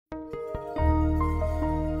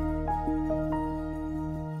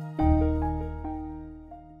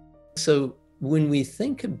So when we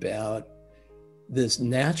think about this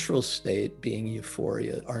natural state being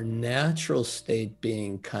euphoria, our natural state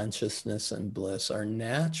being consciousness and bliss, our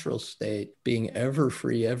natural state being ever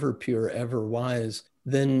free, ever pure, ever wise,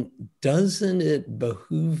 then doesn't it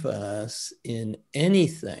behoove us in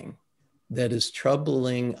anything that is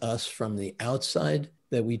troubling us from the outside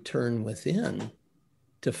that we turn within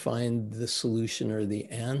to find the solution or the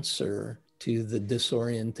answer to the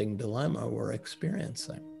disorienting dilemma we're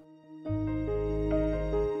experiencing?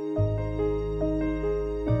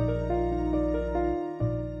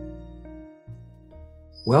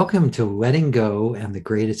 Welcome to Letting Go and the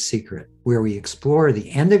Greatest Secret, where we explore the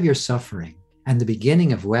end of your suffering and the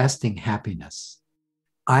beginning of lasting happiness.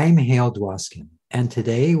 I'm Hale Dwoskin, and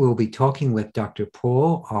today we'll be talking with Dr.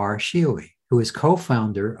 Paul R. Scheele, who is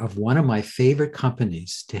co-founder of one of my favorite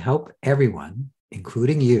companies to help everyone,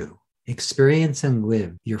 including you, experience and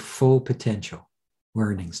live your full potential,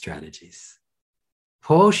 learning strategies.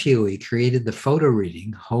 Paul Scheele created the photo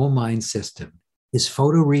reading Whole Mind System. His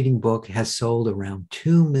photo reading book has sold around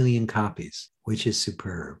 2 million copies, which is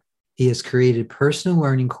superb. He has created personal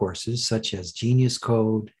learning courses such as Genius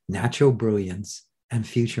Code, Natural Brilliance, and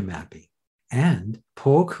Future Mapping. And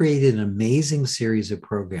Paul created an amazing series of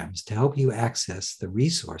programs to help you access the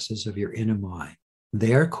resources of your inner mind.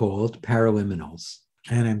 They are called paraliminals.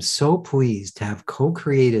 And I'm so pleased to have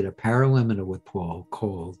co-created a paraliminal with Paul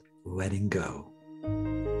called Letting Go.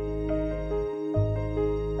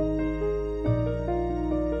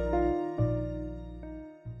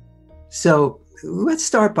 So let's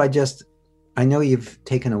start by I know you've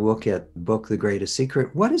taken a look at the book, The Greatest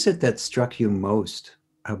Secret. What is it that struck you most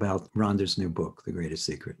about Rhonda's new book, The Greatest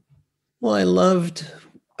Secret? Well, I loved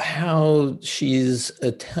how she's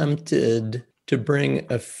attempted to bring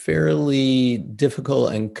a fairly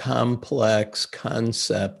difficult and complex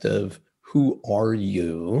concept of who are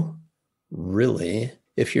you, really,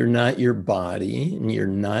 if you're not your body and you're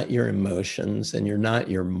not your emotions and you're not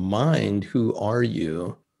your mind, who are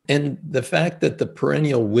you? And the fact that the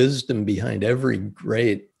perennial wisdom behind every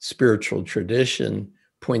great spiritual tradition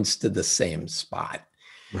points to the same spot,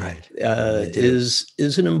 right?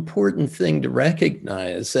 Is an important thing to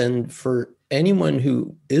recognize. And for anyone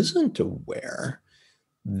who isn't aware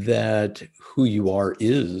that who you are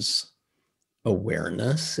is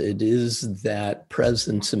awareness, it is that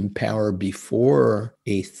presence and power before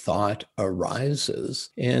a thought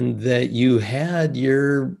arises, and that you had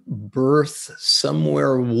your birth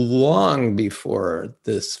somewhere long before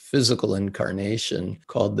this physical incarnation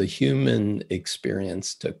called the human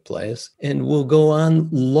experience took place, and will go on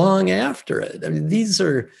long after it. I mean, these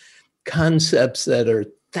are concepts that are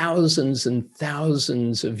thousands and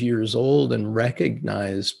thousands of years old and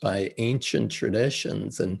recognized by ancient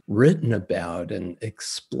traditions and written about and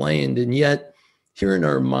explained. And yet, here in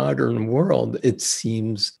our modern world, it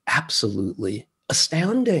seems absolutely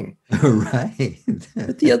astounding. Right.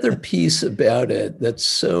 But the other piece about it that's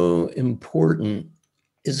so important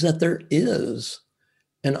is that there is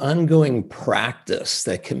an ongoing practice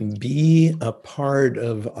that can be a part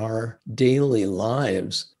of our daily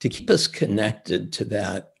lives to keep us connected to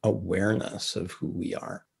that awareness of who we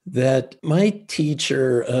are. That my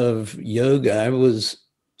teacher of yoga, I was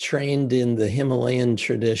trained in the Himalayan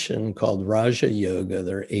tradition called Raja Yoga.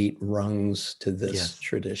 There are 8 rungs to this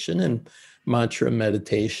tradition, and mantra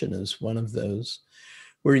meditation is one of those,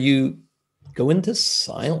 where you go into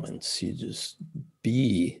silence, you just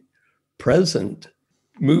be present,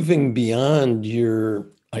 moving beyond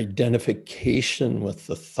your identification with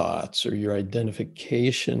the thoughts or your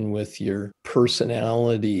identification with your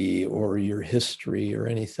personality or your history or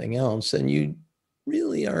anything else. And you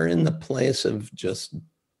really are in the place of just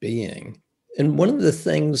being. And one of the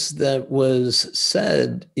things that was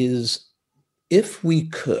said is, if we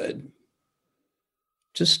could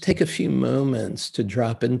just take a few moments to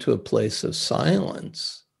drop into a place of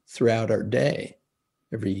silence throughout our day,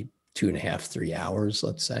 every 2.5, 3 hours,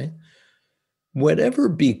 let's say, whatever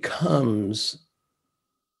becomes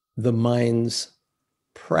the mind's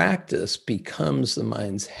practice becomes the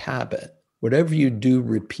mind's habit. Whatever you do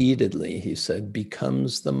repeatedly, he said,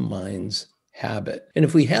 becomes the mind's habit. And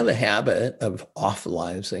if we have a habit of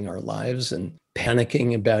awfulizing our lives and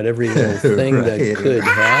panicking about every little thing that could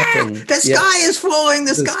happen. The sky is falling,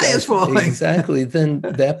 the sky is falling. Exactly. Then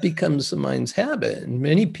that becomes the mind's habit. And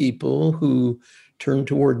many people who turn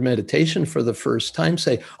toward meditation for the first time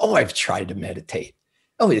say, oh, I've tried to meditate.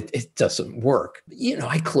 Oh, it doesn't work.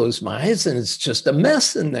 I close my eyes and it's just a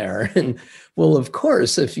mess in there. And well, of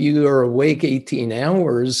course, if you are awake 18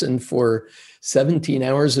 hours and for 17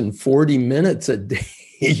 hours and 40 minutes a day,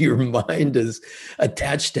 your mind is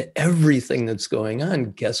attached to everything that's going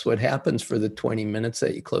on. Guess what happens for the 20 minutes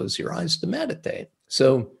that you close your eyes to meditate?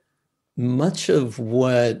 So much of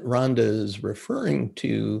what Rhonda is referring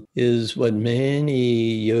to is what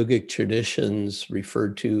many yogic traditions refer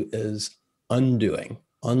to as undoing,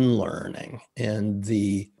 unlearning, and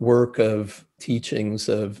the work of teachings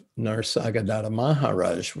of Narsagadatta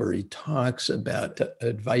Maharaj, where he talks about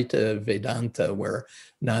Advaita Vedanta, where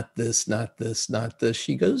not this, not this, not this.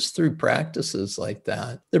 She goes through practices like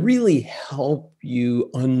that really help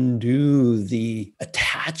you undo the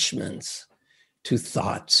attachments to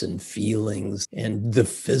thoughts and feelings and the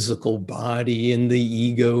physical body and the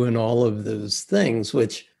ego and all of those things,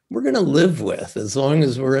 which we're going to live with as long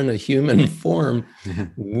as we're in a human form.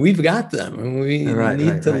 We've got them, and we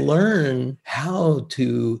need to learn how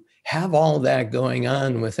to have all that going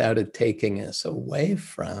on without it taking us away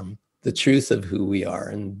from the truth of who we are.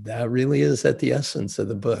 And that really is at the essence of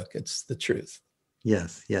the book. It's the truth.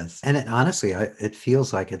 Yes, yes. And honestly, it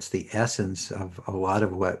feels like it's the essence of a lot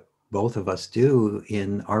of what both of us do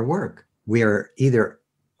in our work. We are either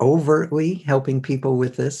overtly helping people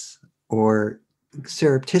with this or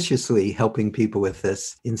surreptitiously helping people with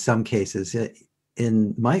this in some cases.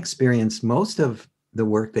 In my experience, most of the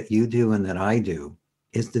work that you do and that I do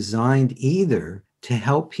is designed either to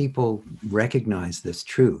help people recognize this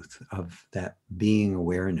truth of that being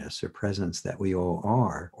awareness or presence that we all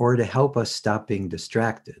are, or to help us stop being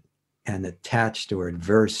distracted and attached or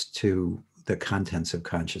adverse to the contents of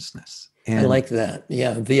consciousness. And I like that.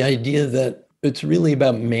 Yeah. The idea that it's really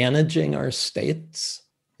about managing our states.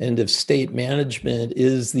 And if state management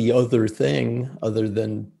is the other thing, other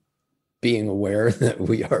than being aware that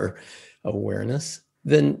we are awareness,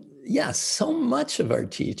 then yes, so much of our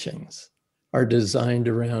teachings are designed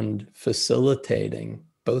around facilitating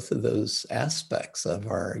both of those aspects of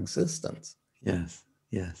our existence. Yes,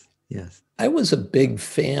 yes, yes. I was a big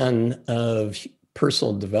fan of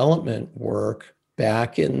personal development work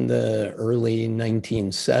back in the early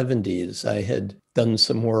 1970s. I had done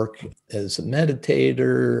some work as a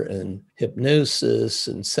meditator and hypnosis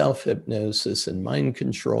and self-hypnosis and mind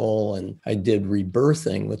control. And I did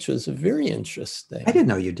rebirthing, which was a very interesting. I didn't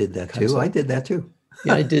know you did that too. I did that too.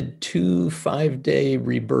 Yeah, I did 2 5-day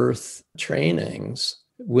rebirth trainings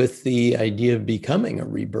with the idea of becoming a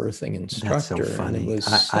rebirthing instructor. That's so funny. And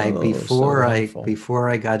it was before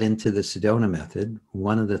I got into the Sedona method,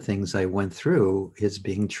 one of the things I went through is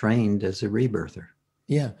being trained as a rebirther.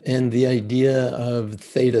 Yeah, and the idea of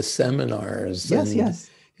theta seminars. Yes.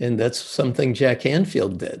 And that's something Jack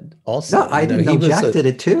Canfield did also. No, I didn't know Jack did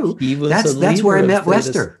it too. That's where I met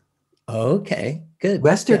Wester. Okay, good.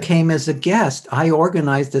 Wester came as a guest. I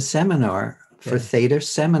organized a seminar for Theta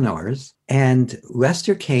seminars, and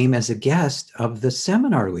Wester came as a guest of the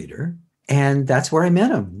seminar leader, and that's where I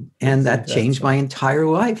met him. And that changed my entire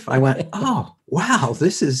life. I went, oh, wow,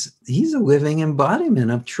 he's a living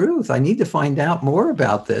embodiment of truth. I need to find out more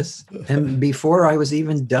about this. And before I was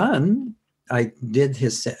even done, I did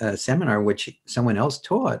his seminar, which someone else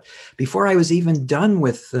taught. Before I was even done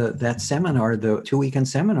with that seminar, the 2-weekend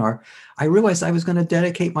seminar, I realized I was going to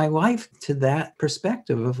dedicate my life to that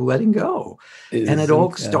perspective of letting go. And it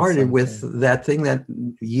all started with that thing that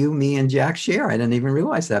you, me, and Jack share. I didn't even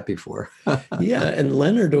realize that before. Yeah, and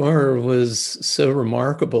Leonard Orr was so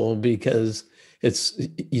remarkable because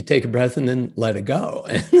you take a breath and then let it go.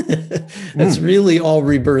 That's really all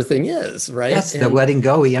rebirthing is, right? Yes, the letting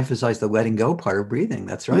go. He emphasized the letting go part of breathing.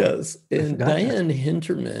 That's right. Yes. And Diane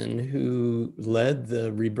Hinterman, who led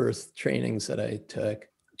the rebirth trainings that I took,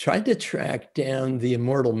 tried to track down the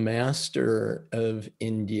immortal master of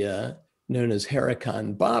India known as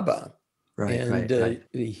Harikan Baba. Right.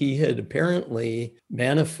 He had apparently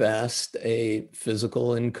manifest a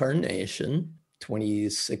physical incarnation,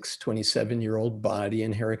 26, 27-year-old body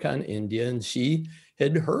in Harikan, India. And she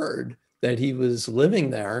had heard that he was living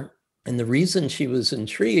there. And the reason she was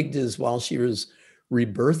intrigued is while she was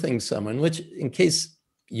rebirthing someone, which in case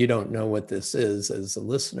you don't know what this is as a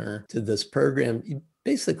listener to this program, you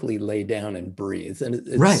basically lay down and breathe. And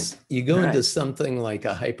you go into something like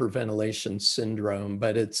a hyperventilation syndrome,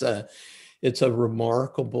 but it's a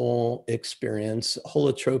remarkable experience.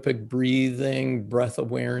 Holotropic breathing, breath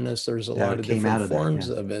awareness. There's a lot of different forms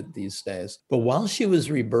of it these days. But while she was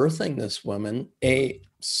rebirthing this woman, a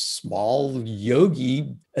small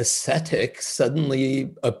yogi ascetic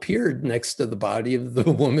suddenly appeared next to the body of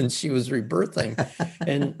the woman she was rebirthing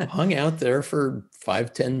and hung out there for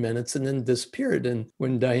 5-10 minutes and then disappeared. And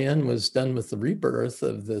when Diane was done with the rebirth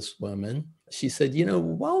of this woman, she said,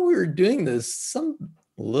 while we were doing this, some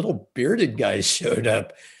little bearded guy showed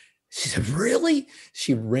up She said, really?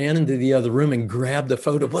 She ran into the other room and grabbed a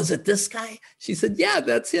photo. Was it this guy? She said, yeah,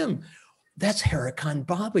 that's him. That's Hare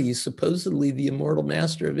Baba. He's supposedly the immortal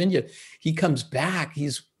master of India. He comes back.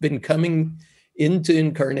 He's been coming into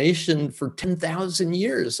incarnation for 10,000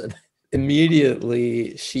 years. And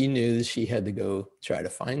immediately she knew she had to go try to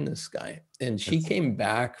find this guy. And she came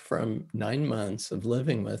back from 9 months of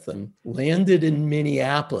living with him, landed in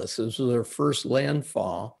Minneapolis. This was her first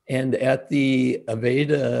landfall. And at the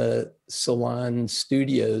Aveda Salon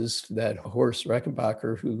Studios, that Horst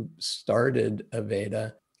Rechenbacher, who started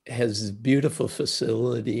Aveda, has a beautiful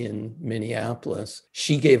facility in Minneapolis.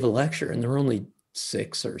 She gave a lecture, and there were only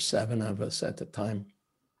 6 or 7 of us at the time.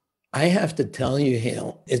 I have to tell you,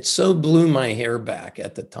 Hale, it so blew my hair back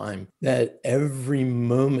at the time that every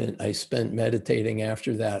moment I spent meditating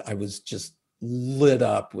after that, I was just lit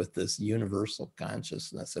up with this universal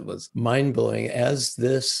consciousness. It was mind-blowing as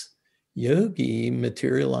this yogi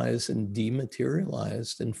materialized and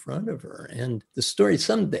dematerialized in front of her. And the story,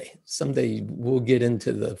 someday we'll get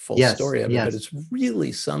into the full story of it, but it's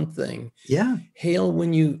really something. Yeah. Hale,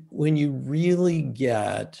 when you really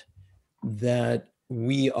get that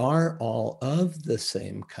we are all of the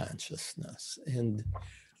same consciousness, and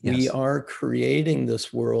we are creating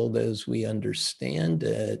this world as we understand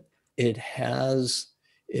it. It has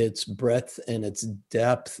its breadth and its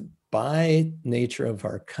depth by nature of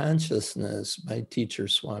our consciousness. My teacher,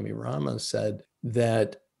 Swami Rama, said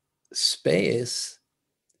that space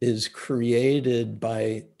is created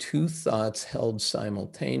by 2 thoughts held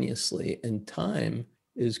simultaneously, and time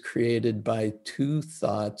is created by 2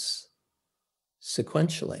 thoughts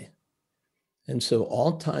sequentially. And so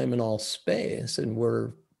all time and all space, and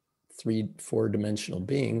we're 4-dimensional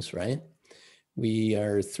beings, right? We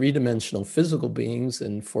are 3-dimensional physical beings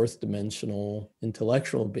and 4th-dimensional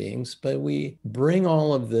intellectual beings, but we bring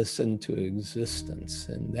all of this into existence.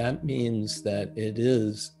 And that means that it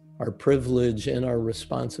is our privilege and our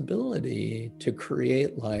responsibility to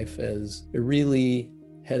create life as it really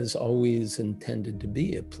has always intended to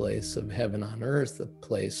be, a place of heaven on earth, a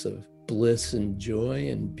place of bliss and joy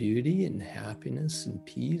and beauty and happiness and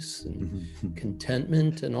peace and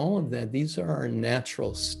contentment and all of that. These are our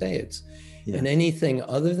natural states. Yes. And anything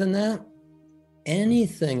other than that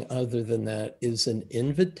is an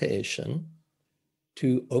invitation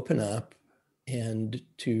to open up and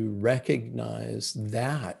to recognize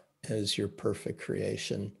that as your perfect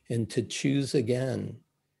creation, and to choose again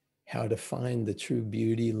how to find the true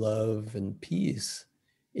beauty, love, and peace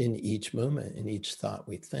in each moment, in each thought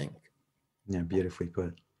we think. Yeah, beautifully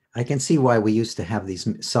put. I can see why we used to have these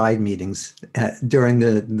side meetings during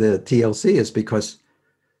the TLC, is because,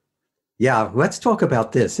 yeah, let's talk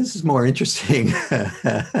about this. This is more interesting.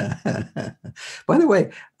 By the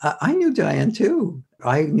way, I knew Diane too.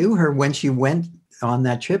 I knew her when she went on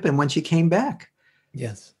that trip and when she came back.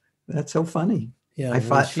 Yes. That's so funny. Yeah, I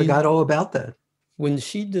forgot all about that. When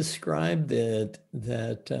she described it,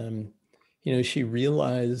 that she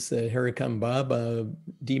realized that Hare Baba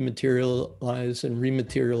dematerialized and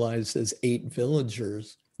rematerialized as 8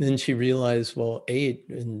 villagers. Then she realized, well, 8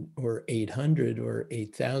 or 800 or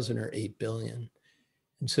 8,000 or 8 billion.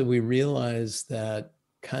 And so we realized that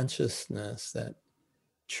consciousness, that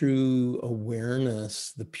true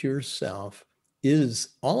awareness, the pure self,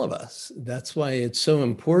 is all of us. That's why it's so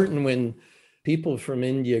important when people from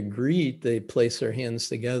India greet, they place their hands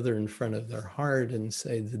together in front of their heart and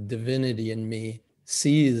say, the divinity in me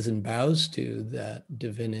sees and bows to that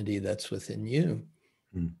divinity that's within you.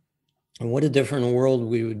 Mm. And what a different world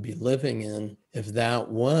we would be living in if that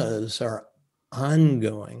was our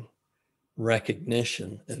ongoing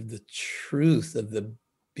recognition of the truth of the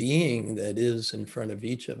being that is in front of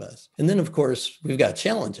each of us. And then, of course, we've got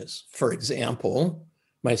challenges. For example,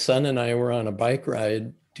 my son and I were on a bike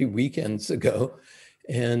ride 2 weekends ago,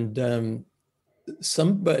 and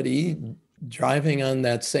somebody driving on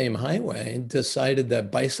that same highway decided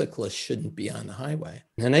that bicyclists shouldn't be on the highway.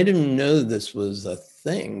 And I didn't know this was a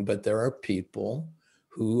thing, but there are people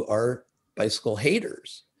who are bicycle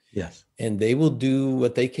haters. Yes. And they will do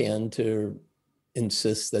what they can to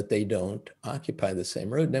insist that they don't occupy the same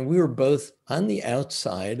road. And we were both on the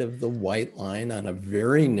outside of the white line on a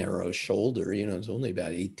very narrow shoulder. It's only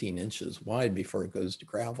about 18 inches wide before it goes to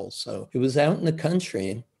gravel. So it was out in the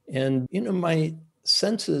country. And, my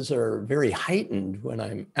senses are very heightened when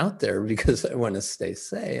I'm out there because I want to stay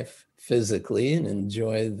safe physically and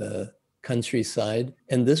enjoy the countryside.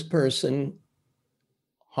 And this person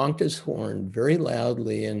honked his horn very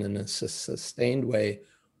loudly and in a sustained way,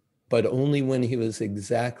 but only when he was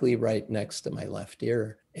exactly right next to my left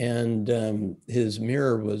ear. And his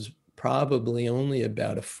mirror was probably only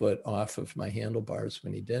about a foot off of my handlebars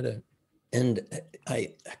when he did it. And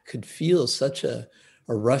I could feel such a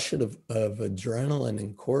rush of adrenaline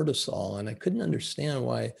and cortisol, and I couldn't understand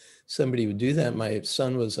why somebody would do that. My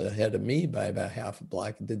son was ahead of me by about half a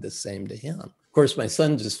block and did the same to him. Of course, my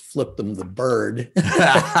son just flipped him the bird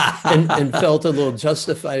and felt a little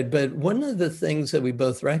justified. But one of the things that we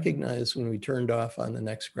both recognized when we turned off on the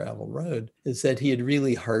next gravel road is that he had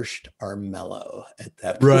really harshed our mellow at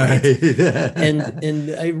that point. Right.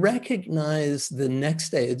 and I recognized the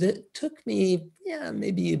next day, it took me,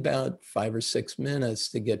 maybe about 5 or 6 minutes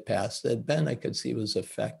to get past it. Ben, I could see, was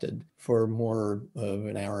affected for more of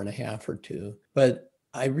an hour and a half or two. But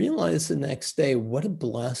I realized the next day what a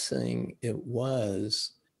blessing it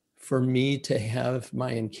was for me to have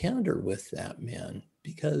my encounter with that man.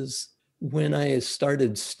 Because when I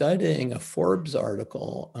started studying a Forbes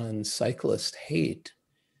article on cyclist hate,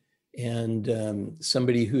 and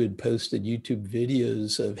somebody who had posted YouTube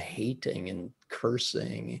videos of hating and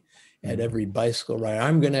cursing at every bicycle ride,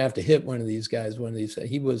 I'm going to have to hit one of these guys,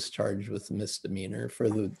 he was charged with misdemeanor for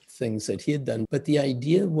the things that he had done. But the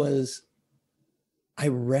idea was, I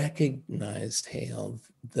recognized, Hale,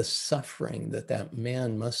 the suffering that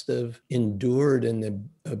man must have endured and the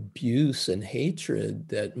abuse and hatred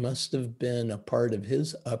that must have been a part of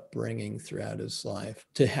his upbringing throughout his life.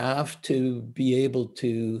 To have to be able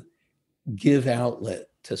to give outlet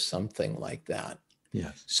to something like that.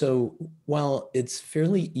 Yes. So while it's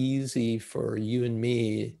fairly easy for you and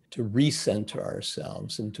me to recenter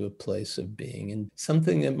ourselves into a place of being, and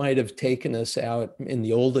something that might have taken us out in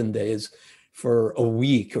the olden days for a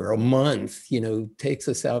week or a month, takes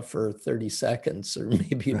us out for 30 seconds or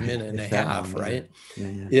maybe a minute and a half, right?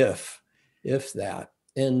 Yeah. If that.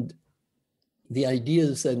 And the idea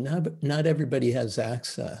is that not everybody has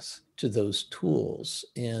access to those tools,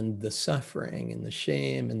 and the suffering and the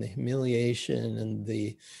shame and the humiliation and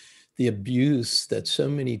the abuse that so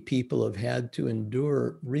many people have had to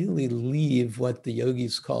endure really leave what the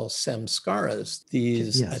yogis call samskaras,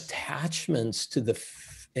 these attachments to the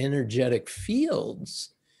energetic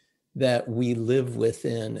fields that we live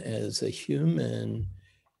within as a human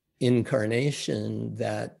incarnation.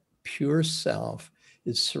 That pure self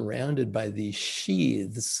is surrounded by these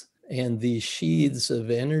sheaths, and these sheaths of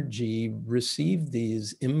energy receive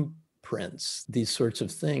these imprints, these sorts of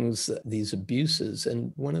things, these abuses.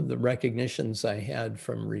 And one of the recognitions I had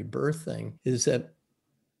from rebirthing is that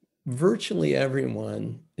virtually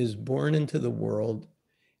everyone is born into the world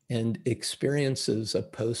and experiences a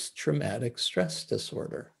post-traumatic stress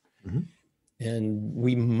disorder. Mm-hmm. And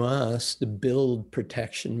we must build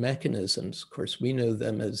protection mechanisms. Of course, we know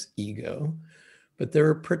them as ego, but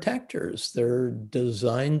they're protectors. They're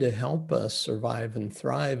designed to help us survive and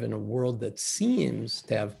thrive in a world that seems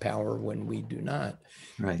to have power when we do not.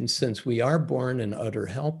 Right. And since we are born in utter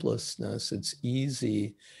helplessness, it's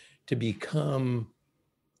easy to become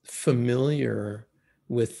familiar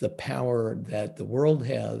with the power that the world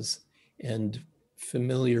has and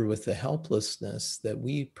familiar with the helplessness that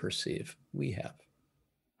we perceive we have.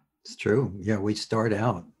 It's true. Yeah, we start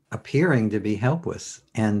out appearing to be helpless,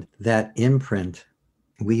 and that imprint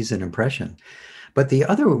leaves an impression. But the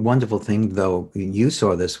other wonderful thing, though, you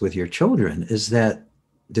saw this with your children, is that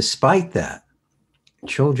despite that,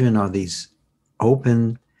 children are these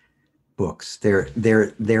open books.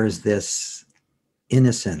 There's this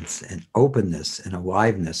innocence and openness and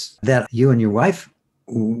aliveness that you and your wife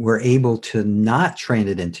were able to not train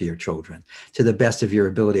it into your children to the best of your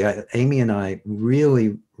ability. Amy and I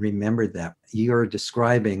really remembered that. You're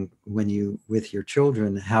describing when you, with your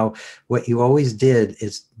children, how what you always did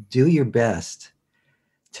is do your best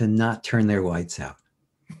to not turn their lights out.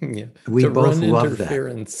 Yeah. We both love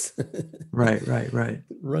interference. That. Right.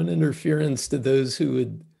 Run interference to those who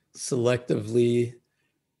would selectively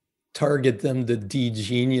target them to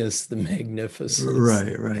de-genius the magnificence.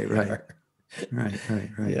 Right.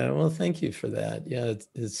 Yeah, well, thank you for that. Yeah,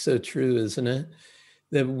 it's so true, isn't it?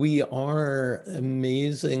 That we are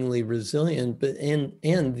amazingly resilient, but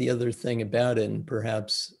and the other thing about it, and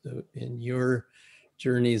perhaps in your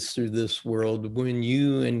journeys through this world, when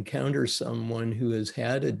you encounter someone who has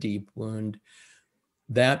had a deep wound,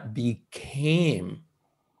 that became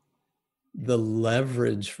the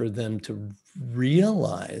leverage for them to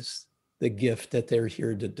realize the gift that they're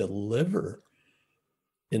here to deliver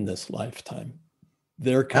in this lifetime,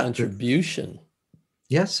 their contribution.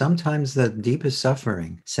 Yes, sometimes the deepest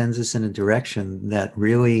suffering sends us in a direction that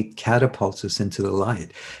really catapults us into the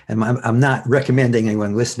light. And I'm not recommending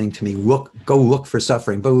anyone listening to me go look for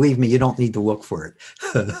suffering. Believe me, you don't need to look for it.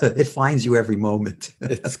 It finds you every moment.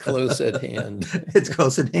 It's close at hand. It's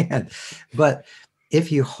close at hand. But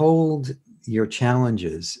if you hold your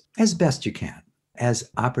challenges as best you can as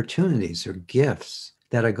opportunities or gifts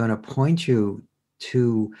that are going to point you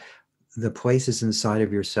to the places inside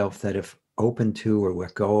of yourself that, if open to or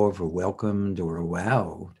let go of or welcomed or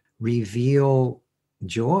allowed, reveal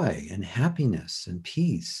joy and happiness and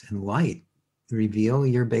peace and light, reveal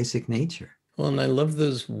your basic nature. Well, and I love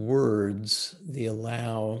those words, the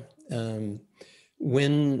allow.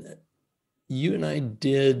 When you and I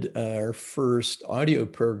did our first audio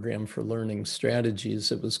program for learning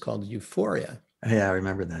strategies, it was called Euphoria. Yeah, I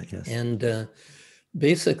remember that, yes. And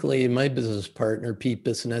basically, my business partner, Pete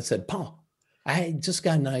Bissonette, said, Paul, I just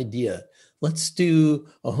got an idea. Let's do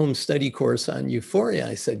a home study course on Euphoria.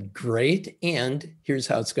 I said, great. And here's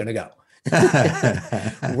how it's going to go.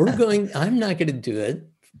 I'm not going to do it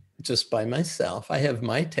just by myself. I have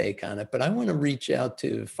my take on it, but I want to reach out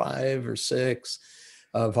to 5 or 6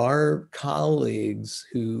 of our colleagues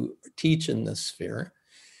who teach in this sphere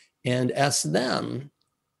and ask them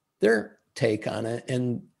their take on it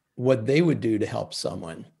and what they would do to help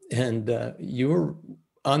someone. And you were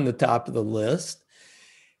on the top of the list.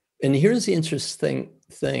 And here's the interesting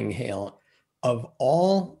thing, Hale. Of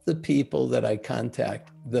all the people that I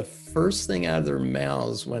contact, the first thing out of their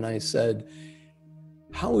mouths when I said,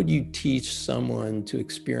 how would you teach someone to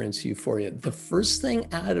experience euphoria? The first thing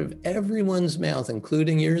out of everyone's mouth,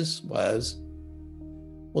 including yours, was,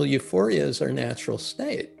 well, euphoria is our natural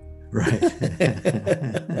state. Right.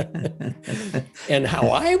 And how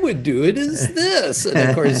I would do it is this. And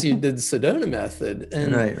of course, you did Sedona method.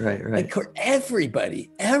 And right. Of course, everybody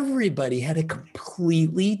had a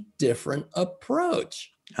completely different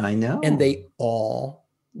approach. I know. And they all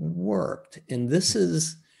worked. And this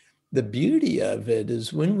is the beauty of it,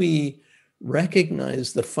 is when we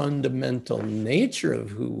recognize the fundamental nature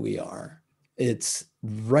of who we are, it's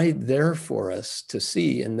right there for us to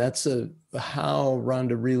see. And that's how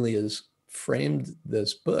Rhonda really has framed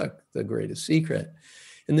this book, The Greatest Secret.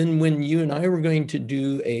 And then when you and I were going to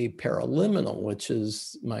do a paraliminal, which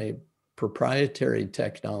is my proprietary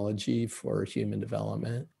technology for human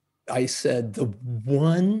development, I said, the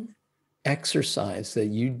one exercise that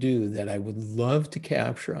you do that I would love to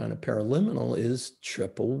capture on a paraliminal is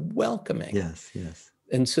triple welcoming. Yes.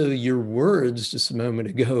 And so your words just a moment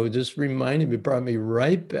ago just reminded me, brought me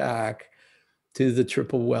right back to the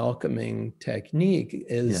triple welcoming technique.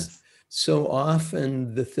 Is so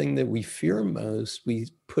often the thing that we fear most, we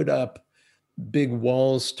put up big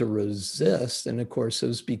walls to resist. And of course,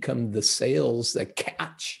 those become the sails that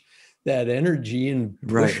catch that energy and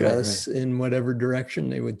push us in whatever direction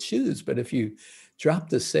they would choose. But if you drop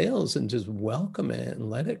the sails and just welcome it and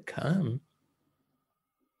let it come,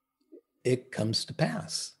 it comes to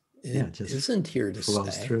pass. It just isn't here to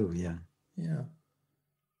flows stay. Through, yeah.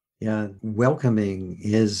 Welcoming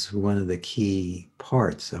is one of the key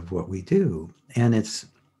parts of what we do, and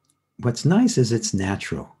what's nice is it's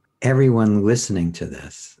natural. Everyone listening to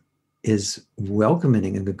this is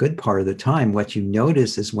welcoming in the good part of the time. What you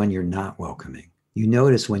notice is when you're not welcoming. You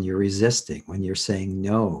notice when you're resisting, when you're saying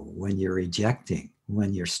no, when you're rejecting,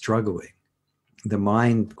 when you're struggling. The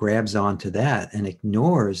mind grabs onto that and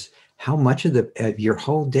ignores how much of your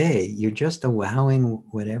whole day you're just allowing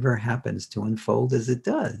whatever happens to unfold as it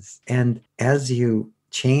does. And as you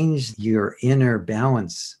change your inner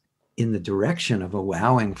balance in the direction of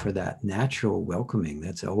allowing for that natural welcoming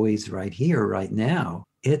that's always right here, right now,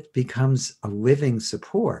 it becomes a living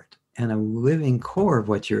support and a living core of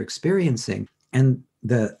what you're experiencing. And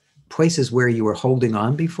the places where you were holding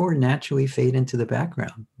on before naturally fade into the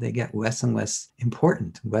background. They get less and less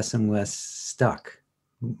important, less and less stuck,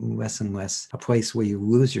 less and less a place where you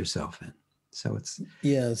lose yourself in. So it's...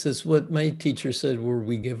 Yes, it's what my teacher said, where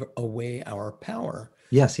we give away our power.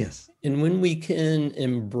 Yes. And when we can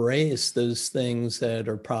embrace those things that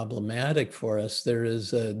are problematic for us, there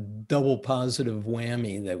is a double positive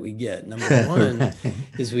whammy that we get. Number one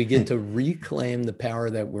is we get to reclaim the power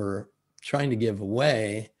that we're trying to give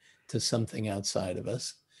away to something outside of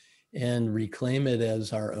us and reclaim it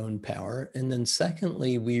as our own power. And then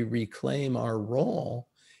secondly, we reclaim our role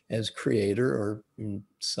as creator, or in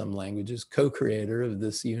some languages, co-creator of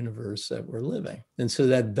this universe that we're living. And so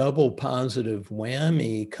that double positive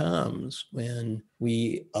whammy comes when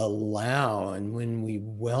we allow and when we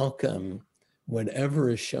welcome whatever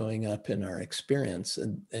is showing up in our experience.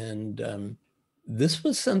 And this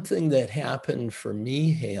was something that happened for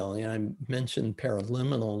me, Hale. And I mentioned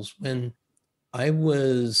paraliminals. When I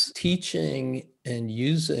was teaching and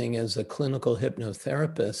using as a clinical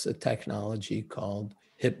hypnotherapist a technology called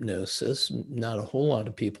hypnosis. Not a whole lot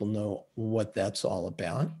of people know what that's all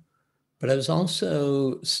about. But I was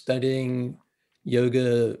also studying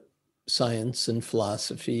yoga science and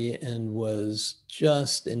philosophy and was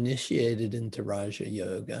just initiated into Raja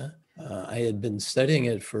Yoga. I had been studying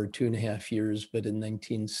it for 2.5 years, but in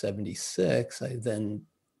 1976, I then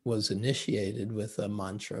was initiated with a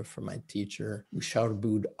mantra from my teacher,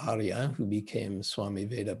 Usharbud Arya, who became Swami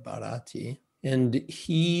Veda Bharati. And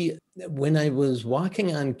he, when I was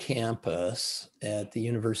walking on campus at the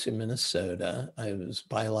University of Minnesota, I was a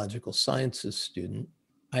biological sciences student.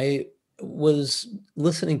 I was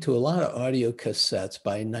listening to a lot of audio cassettes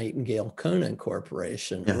by Nightingale Conant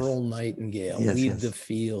Corporation, Yes. Earl Nightingale, Yes, Lead yes. the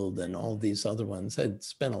Field, and all these other ones. I'd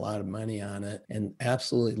spent a lot of money on it and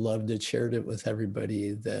absolutely loved it, shared it with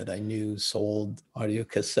everybody that I knew sold audio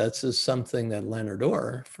cassettes. Is something that Leonard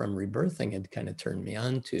Orr from Rebirthing had kind of turned me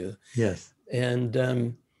on to. Yes.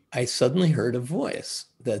 And I suddenly heard a voice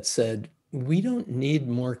that said, we don't need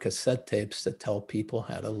more cassette tapes to tell people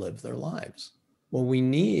how to live their lives. What we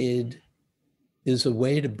need is a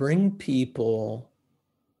way to bring people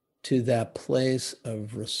to that place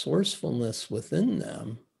of resourcefulness within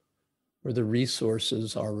them where the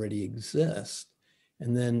resources already exist,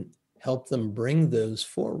 and then help them bring those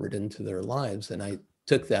forward into their lives. And I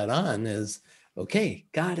took that on as, okay,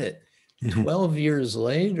 got it. 12 years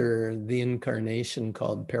later, the incarnation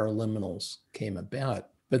called Paraliminals came about.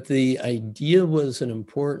 But the idea was an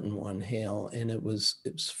important one, Hale, and it was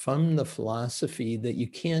from the philosophy that you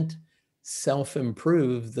can't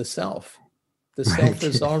self-improve the self. The self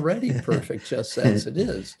is already perfect just as it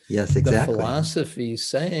is. Yes, exactly. The philosophy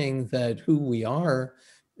saying that who we are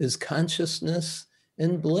is consciousness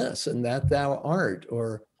and bliss, and that thou art,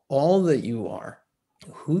 or all that you are,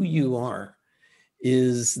 who you are,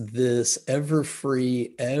 is this ever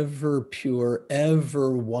free, ever pure,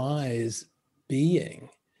 ever wise being.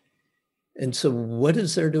 And so what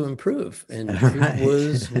is there to improve? And Right. it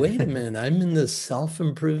was, wait a minute, I'm in the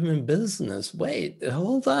self-improvement business. Wait,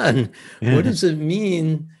 hold on. What does it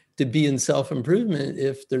mean to be in self-improvement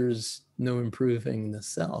if there's no improving the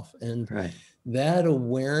self? And Right. that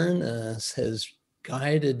awareness has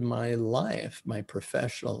guided my life, my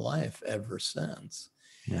professional life ever since.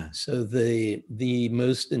 Yeah. So the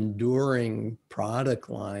most enduring product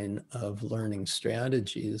line of learning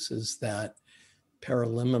strategies is that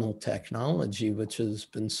paraliminal technology, which has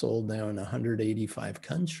been sold now in 185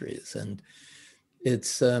 countries. And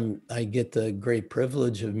it's, I get the great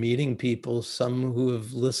privilege of meeting people, some who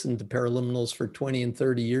have listened to paraliminals for 20 and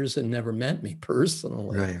 30 years and never met me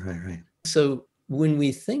personally. Right. So when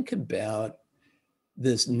we think about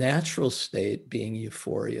this natural state being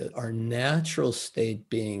euphoria, our natural state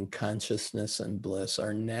being consciousness and bliss,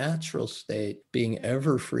 our natural state being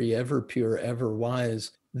ever free, ever pure, ever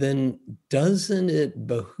wise, then doesn't it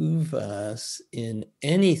behoove us in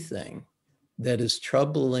anything that is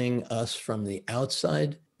troubling us from the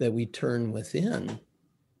outside that we turn within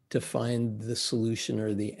to find the solution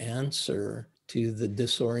or the answer to the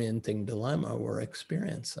disorienting dilemma we're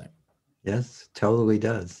experiencing? Yes, totally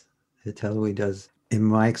does. It totally does. In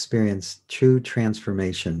my experience, true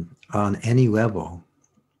transformation on any level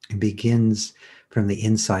begins from the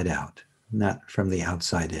inside out, not from the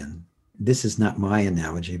outside in. This is not my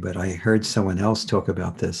analogy, but I heard someone else talk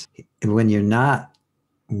about this. When you're not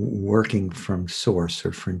working from source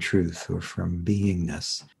or from truth or from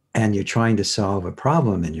beingness, and you're trying to solve a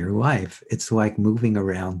problem in your life, it's like moving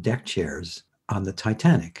around deck chairs on the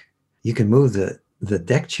Titanic. You can move the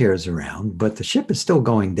deck chairs around, but the ship is still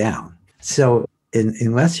going down. So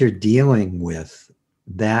unless you're dealing with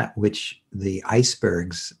that which the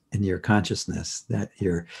icebergs in your consciousness that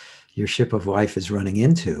your ship of life is running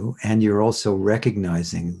into, and you're also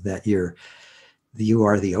recognizing that you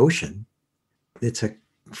are the ocean, it's a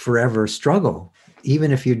forever struggle,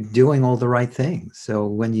 even if you're doing all the right things. So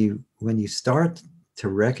when you start to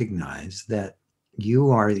recognize that you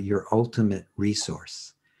are your ultimate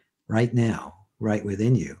resource right now, right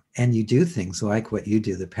within you, and you do things like what you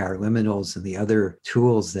do, the paraliminals and the other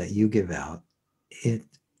tools that you give out, it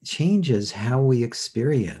changes how we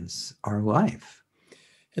experience our life.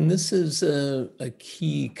 And this is a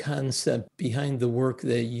key concept behind the work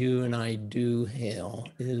that you and I do, Hale,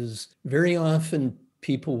 is very often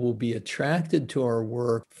people will be attracted to our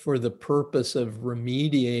work for the purpose of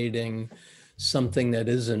remediating something that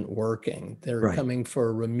isn't working. They're Right. coming for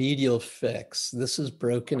a remedial fix. This is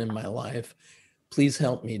broken in my life. Please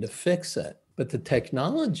help me to fix it. But the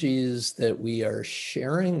technologies that we are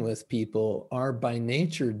sharing with people are by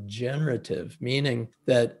nature generative, meaning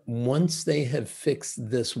that once they have fixed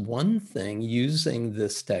this one thing using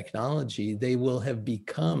this technology, they will have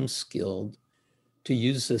become skilled to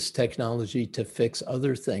use this technology to fix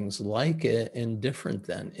other things like it and different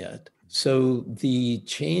than it. So the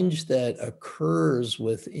change that occurs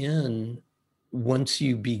within, once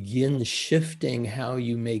you begin shifting how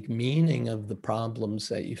you make meaning of the problems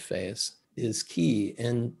that you face, is key.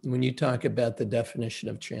 And when you talk about the definition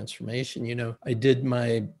of transformation, I did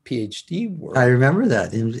my PhD work. I remember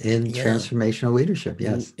that in transformational leadership.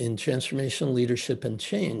 Yes. In transformational leadership and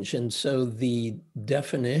change. And so the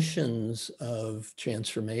definitions of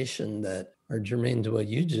transformation that are germane to what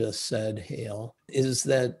you just said, Hale, is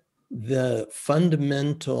that the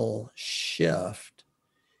fundamental shift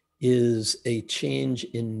is a change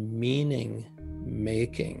in meaning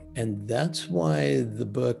making. And that's why the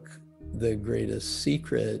book, The Greatest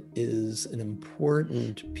Secret, is an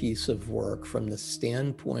important piece of work from the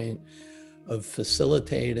standpoint of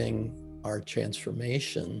facilitating our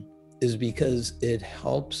transformation, is because it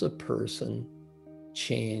helps a person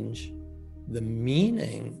change the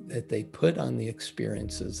meaning that they put on the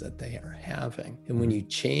experiences that they are having. And when you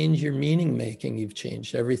change your meaning making, you've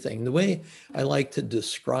changed everything. The way I like to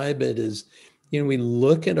describe it is, we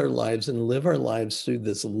look at our lives and live our lives through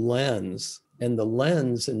this lens. And the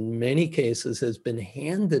lens, in many cases, has been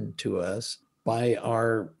handed to us by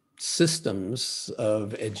our systems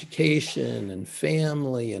of education and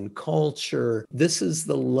family and culture. This is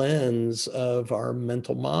the lens of our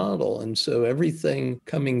mental model. And so everything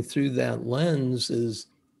coming through that lens is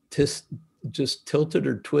just tilted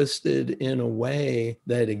or twisted in a way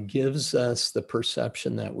that it gives us the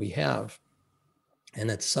perception that we have.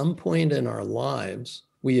 And at some point in our lives,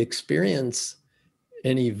 we experience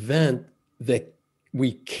an event that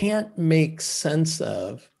we can't make sense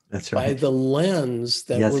of. That's right. By the lens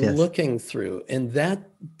that we're looking through. And that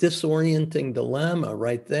disorienting dilemma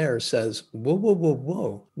right there says, whoa, whoa, whoa,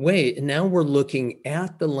 whoa. Wait, now we're looking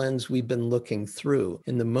at the lens we've been looking through.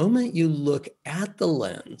 And the moment you look at the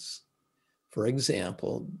lens, for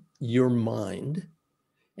example, your mind,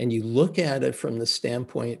 and you look at it from the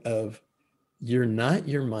standpoint of, you're not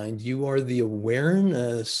your mind, you are the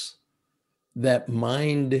awareness that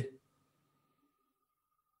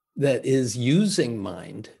is using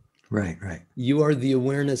mind. Right. You are the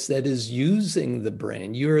awareness that is using the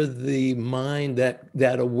brain. You're the mind,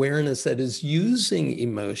 that awareness that is using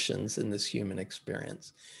emotions in this human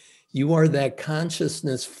experience. You are that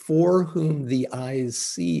consciousness for whom the eyes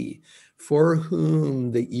see, for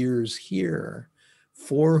whom the ears hear,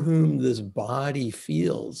 for whom this body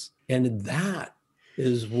feels. And that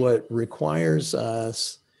is what requires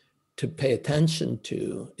us to pay attention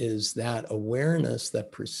to, is that awareness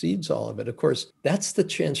that precedes all of it. Of course, that's the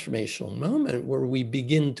transformational moment where we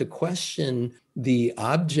begin to question the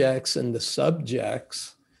objects and the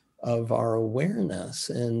subjects of our awareness.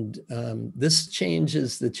 And this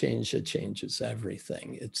changes the change that changes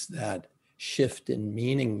everything. It's that shift in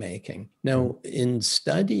meaning making. Now, in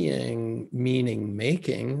studying meaning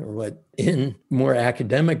making, or what in more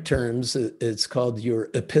academic terms, it's called your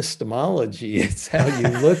epistemology. It's how you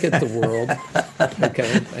look at the world.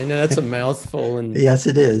 Okay, I know that's a mouthful, and yes,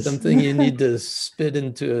 it is something you need to spit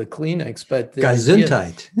into a Kleenex. But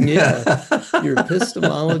Gesundheit. Your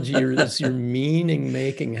epistemology is your meaning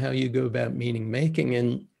making, how you go about meaning making,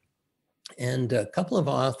 and a couple of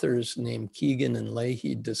authors named Keegan and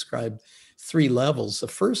Leahy described 3 levels. The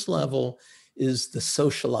first level is the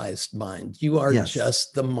socialized mind. You are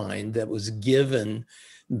just the mind that was given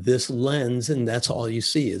this lens, and that's all you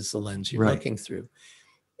see is the lens you're looking through.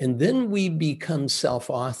 And then we become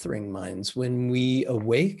self-authoring minds when we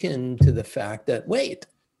awaken to the fact that, wait,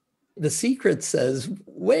 the secret says,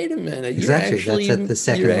 wait a minute, you're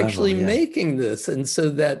actually making this. And so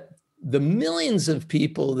that the millions of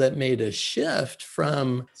people that made a shift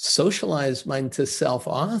from socialized mind to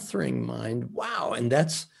self-authoring mind, wow. And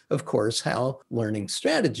that's, of course, how learning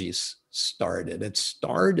strategies started. It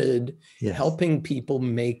started helping people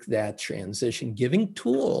make that transition, giving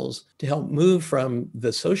tools to help move from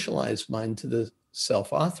the socialized mind to the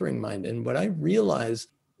self-authoring mind. And what I realized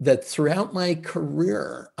that throughout my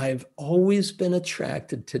career, I've always been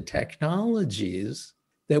attracted to technologies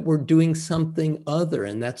that were doing something other,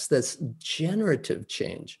 and that's this generative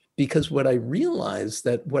change. Because what I realized,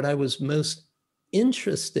 that what I was most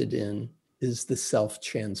interested in is the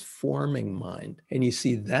self-transforming mind. And you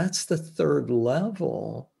see, that's the third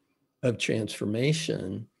level of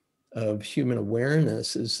transformation of human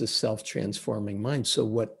awareness, is the self-transforming mind. So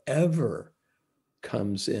whatever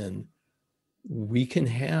comes in, we can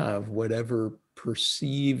have whatever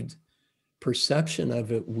perception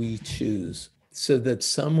of it we choose. So that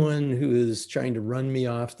someone who is trying to run me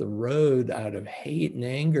off the road out of hate and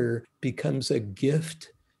anger becomes a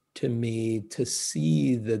gift to me to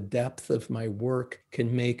see the depth of my work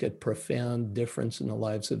can make a profound difference in the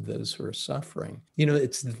lives of those who are suffering.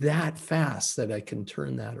 It's that fast that I can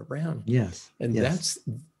turn that around. Yes. And yes.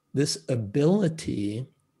 this ability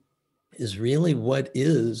is really what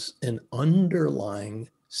is an underlying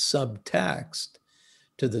subtext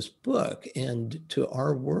to this book and to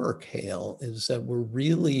our work, Hale, is that we're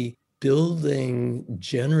really building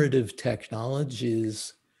generative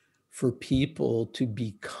technologies for people to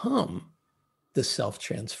become the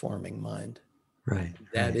self-transforming mind. Right.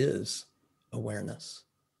 That is awareness.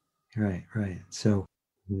 Right. So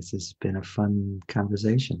this has been a fun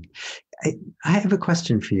conversation. I have a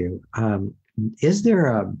question for you. Is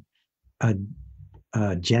there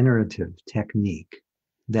a generative technique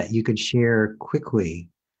that you could share quickly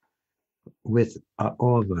with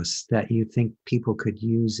all of us that you think people could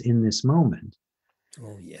use in this moment?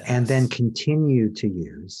 Oh, yes. And then continue to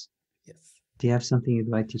use? Yes. Do you have something you'd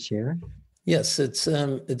like to share? Yes,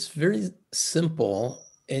 it's very simple,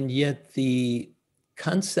 and yet the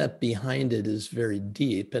concept behind it is very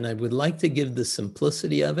deep. And I would like to give the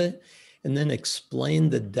simplicity of it and then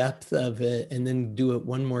explain the depth of it and then do it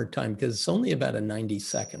one more time because it's only about a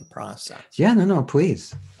 90-second process. Yeah, no,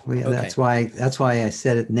 please. Okay. That's why I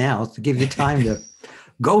said it now, to give you time to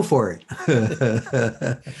go for it.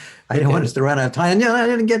 I don't want us to run out of time. No,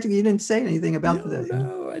 you didn't say anything about that.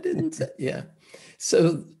 No, I didn't say, yeah.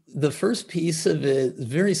 So the first piece of it is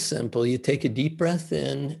very simple. You take a deep breath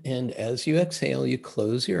in, and as you exhale, you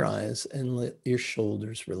close your eyes and let your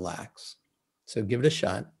shoulders relax. So give it a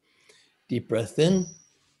shot. Deep breath in,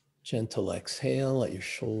 gentle exhale, let your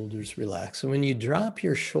shoulders relax. And when you drop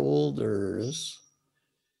your shoulders,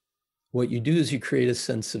 what you do is you create a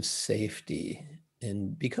sense of safety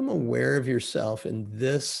and become aware of yourself in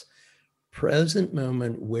this present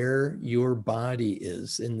moment where your body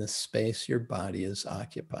is, in the space your body is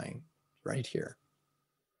occupying, right here.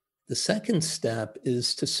 The second step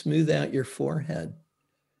is to smooth out your forehead,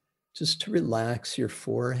 just to relax your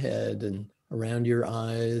forehead and around your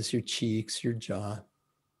eyes, your cheeks, your jaw,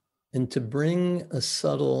 and to bring a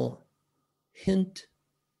subtle hint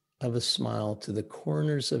of a smile to the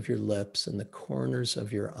corners of your lips and the corners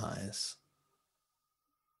of your eyes.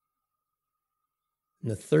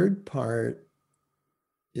 And the third part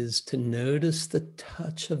is to notice the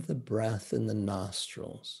touch of the breath in the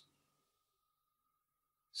nostrils,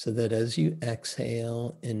 so that as you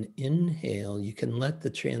exhale and inhale, you can let the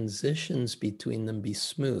transitions between them be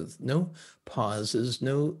smooth. No pauses,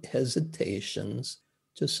 no hesitations,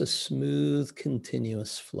 just a smooth,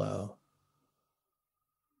 continuous flow.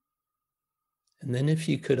 And then if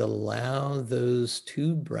you could allow those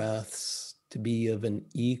two breaths to be of an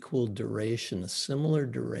equal duration, a similar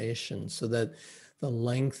duration, so that the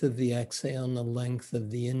length of the exhale and the length of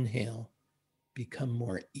the inhale become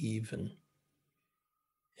more even.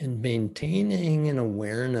 And maintaining an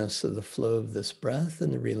awareness of the flow of this breath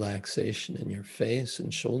and the relaxation in your face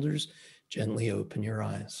and shoulders, gently open your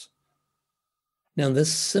eyes. Now,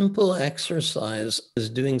 this simple exercise is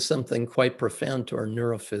doing something quite profound to our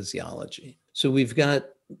neurophysiology. So we've got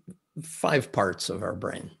 5 parts of our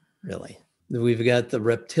brain, really. We've got the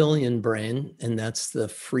reptilian brain, and that's the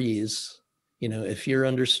freeze. If you're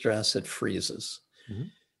under stress, it freezes. Mm-hmm.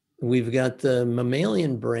 We've got the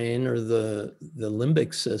mammalian brain, or the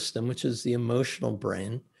limbic system, which is the emotional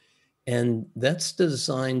brain. And that's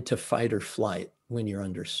designed to fight or flight when you're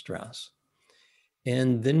under stress.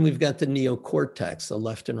 And then we've got the neocortex, the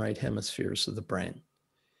left and right hemispheres of the brain.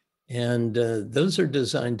 And those are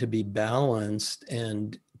designed to be balanced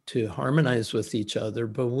and to harmonize with each other.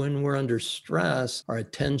 But when we're under stress, our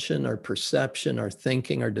attention, our perception, our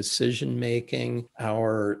thinking, our decision-making,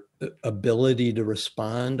 our ability to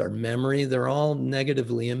respond, our memory, they're all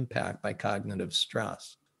negatively impacted by cognitive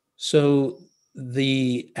stress. So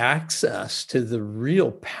the access to the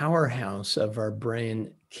real powerhouse of our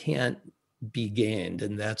brain can't be gained,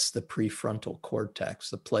 and that's the prefrontal cortex,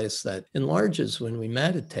 the place that enlarges when we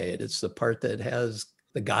meditate. It's the part that has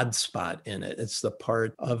the God spot in it. It's the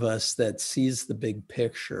part of us that sees the big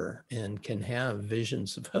picture and can have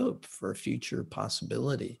visions of hope for a future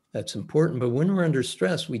possibility. That's important. But when we're under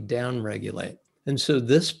stress, we downregulate. And so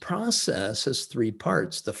this process has 3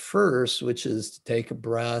 parts. The first, which is to take a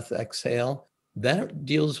breath, exhale, that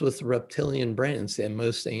deals with the reptilian brain. It's the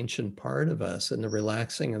most ancient part of us. And the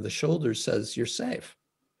relaxing of the shoulders says you're safe.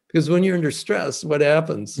 Because when you're under stress, what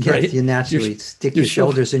happens? Yes, right? You naturally stick your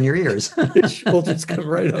shoulders in your ears. Your shoulders come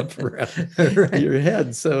right up around your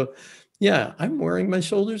head. So yeah, I'm wearing my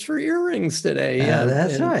shoulders for earrings today. Yeah,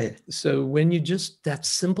 that's right. So when you that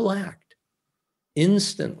simple act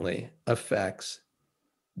instantly affects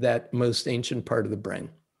that most ancient part of the brain.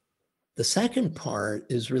 The second part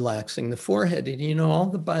is relaxing the forehead. And all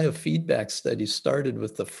the biofeedback studies started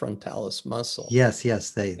with the frontalis muscle. Yes.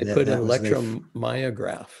 They put an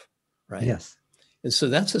electromyograph, right? Yes. And so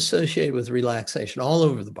that's associated with relaxation all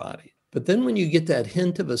over the body. But then when you get that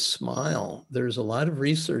hint of a smile, there's a lot of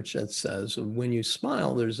research that says when you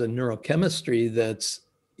smile, there's a neurochemistry that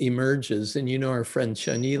emerges. And our friend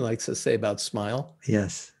Scheele likes to say about smile.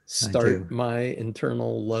 Yes. Start my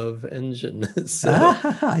internal love engine.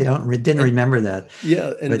 Didn't remember that.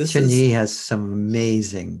 Yeah. And but Scheele has some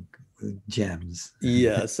amazing gems.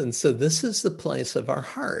 Yes. And so this is the place of our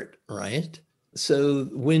heart, right? So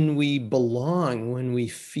when we belong, when we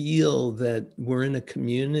feel that we're in a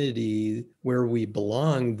community where we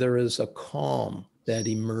belong, there is a calm that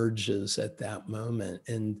emerges at that moment.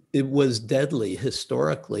 And it was deadly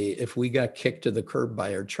historically. If we got kicked to the curb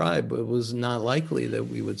by our tribe, it was not likely that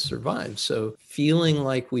we would survive. So feeling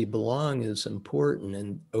like we belong is important,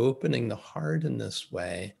 and opening the heart in this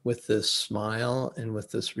way with this smile and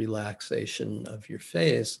with this relaxation of your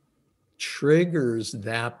face triggers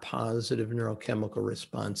that positive neurochemical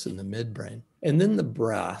response in the midbrain. And then the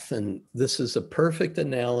breath, and this is a perfect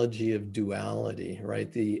analogy of duality,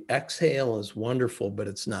 right? The exhale is wonderful, but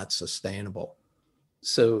it's not sustainable.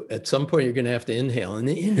 So at some point you're going to have to inhale, and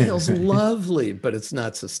the inhale's lovely, but it's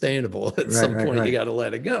not sustainable. At some point you got to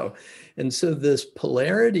let it go. And so this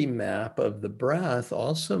polarity map of the breath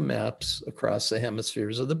also maps across the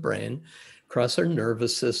hemispheres of the brain, across our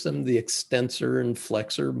nervous system, the extensor and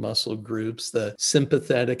flexor muscle groups, the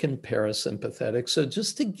sympathetic and parasympathetic. So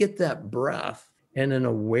just to get that breath and an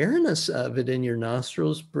awareness of it in your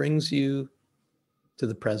nostrils brings you to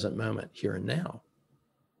the present moment, here and now.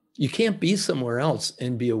 You can't be somewhere else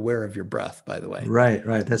and be aware of your breath, by the way. Right.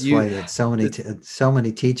 That's why that so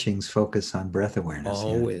many teachings focus on breath awareness.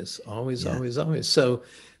 Always.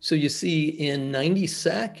 So you see, in 90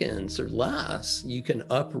 seconds or less, you can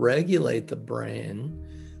upregulate the brain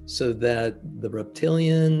so that the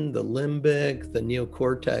reptilian, the limbic, the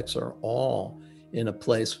neocortex are all in a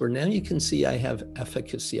place where now you can see I have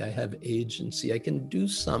efficacy, I have agency, I can do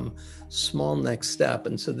some small next step.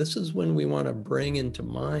 And so this is when we want to bring into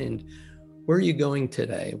mind, where are you going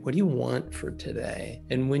today? What do you want for today?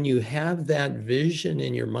 And when you have that vision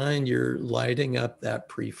in your mind, you're lighting up that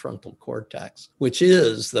prefrontal cortex, which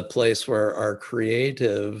is the place where our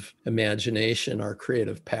creative imagination, our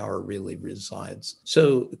creative power really resides.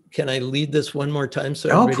 So can I lead this one more time?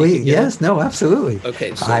 So please. Yes, no, absolutely.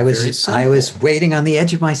 Okay. So I was waiting on the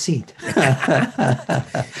edge of my seat.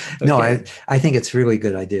 No, I think it's really a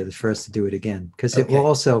good idea for us to do it again, because it will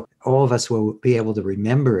also, all of us will be able to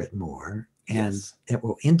remember it more. And it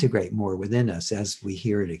will integrate more within us as we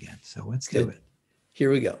hear it again. So let's do it.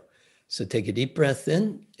 Here we go. So take a deep breath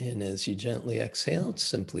in, and as you gently exhale,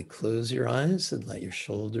 simply close your eyes and let your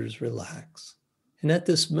shoulders relax. And at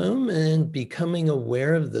this moment, becoming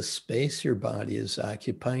aware of the space your body is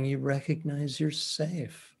occupying, you recognize you're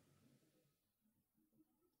safe.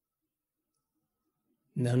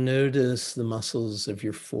 Now notice the muscles of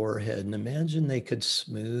your forehead and imagine they could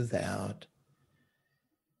smooth out,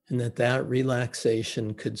 and that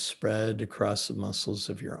relaxation could spread across the muscles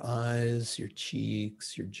of your eyes, your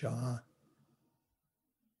cheeks, your jaw,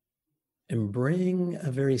 and bring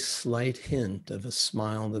a very slight hint of a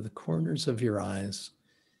smile to the corners of your eyes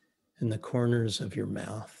and the corners of your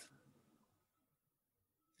mouth.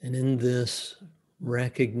 And in this,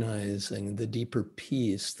 recognizing the deeper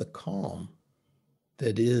peace, the calm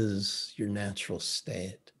that is your natural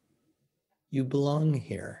state. You belong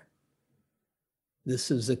here.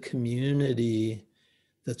 This is a community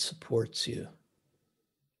that supports you.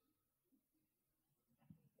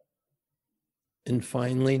 And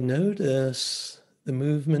finally, notice the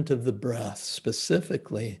movement of the breath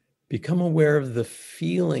specifically. Become aware of the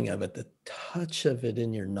feeling of it, the touch of it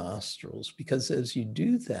in your nostrils, because as you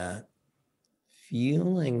do that,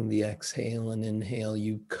 feeling the exhale and inhale,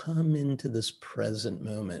 you come into this present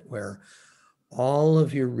moment where all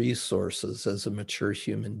of your resources as a mature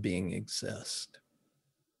human being exist.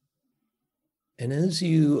 And as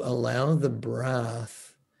you allow the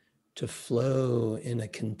breath to flow in a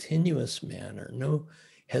continuous manner, no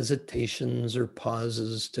hesitations or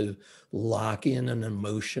pauses to lock in an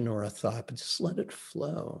emotion or a thought, but just let it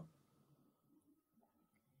flow.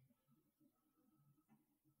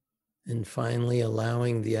 And finally,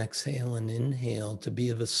 allowing the exhale and inhale to be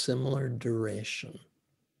of a similar duration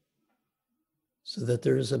so that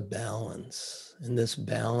there is a balance. And this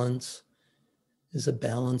balance is a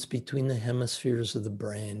balance between the hemispheres of the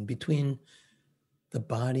brain, between the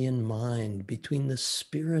body and mind, between the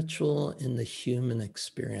spiritual and the human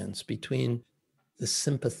experience, between the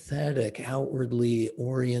sympathetic, outwardly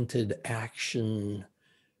oriented action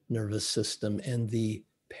nervous system, and the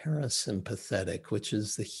parasympathetic, which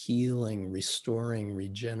is the healing, restoring,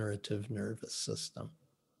 regenerative nervous system.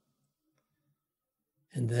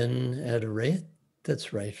 And then at a rate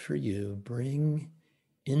that's right for you, bring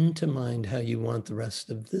into mind how you want the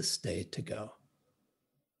rest of this day to go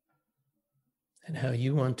and how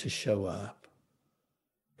you want to show up,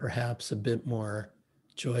 perhaps a bit more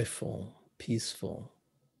joyful, peaceful,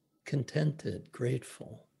 contented,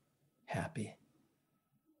 grateful, happy.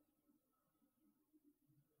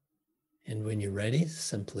 And when you're ready,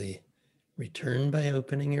 simply return by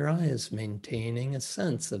opening your eyes, maintaining a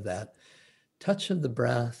sense of that touch of the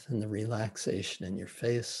breath and the relaxation in your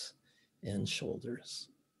face and shoulders.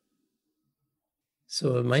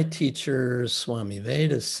 So what my teacher, Swami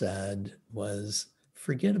Veda, said was,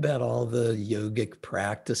 forget about all the yogic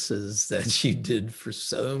practices that you did for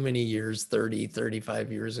so many years, 30,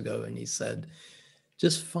 35 years ago. And he said,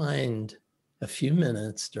 just find a few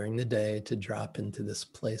minutes during the day to drop into this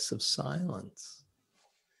place of silence.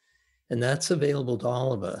 And that's available to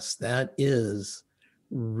all of us. That is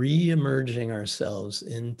re-emerging ourselves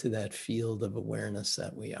into that field of awareness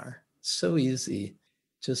that we are. So easy.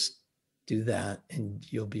 Just do that and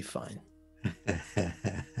you'll be fine.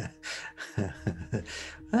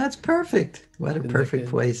 That's perfect. What a perfect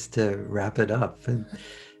place to wrap it up. And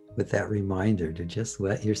with that reminder to just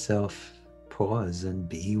let yourself pause and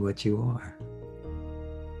be what you are.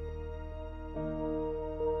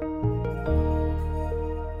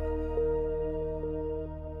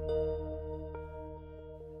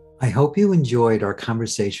 I hope you enjoyed our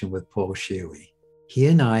conversation with Paul Scheele. He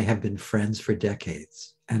and I have been friends for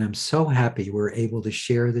decades, and I'm so happy we're able to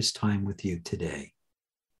share this time with you today.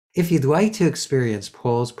 If you'd like to experience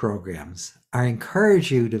Paul's programs, I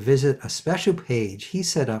encourage you to visit a special page he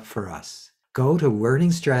set up for us. Go to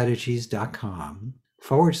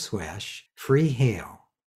learningstrategies.com/free Hale.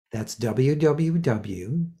 That's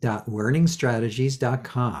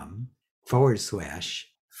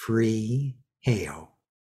www.learningstrategies.com/free Hale.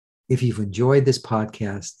 If you've enjoyed this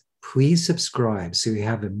podcast, please subscribe so you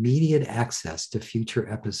have immediate access to future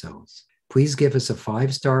episodes. Please give us a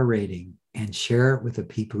 5-star rating and share it with the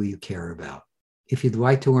people you care about. If you'd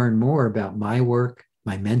like to learn more about my work,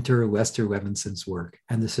 my mentor Lester Levinson's work,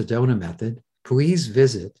 and the Sedona method, please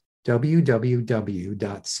visit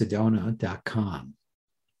www.sedona.com.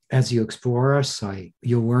 As you explore our site,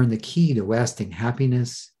 you'll learn the key to lasting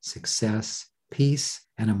happiness, success, peace,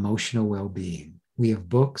 and emotional well-being. We have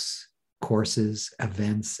books, courses,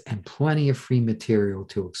 events, and plenty of free material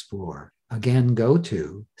to explore. Again, go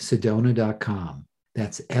to sedona.com.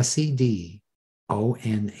 That's SEDONA.com.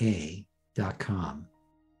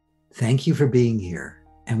 Thank you for being here,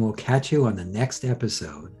 and we'll catch you on the next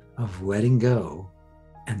episode of Letting Go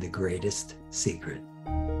and the Greatest Secret.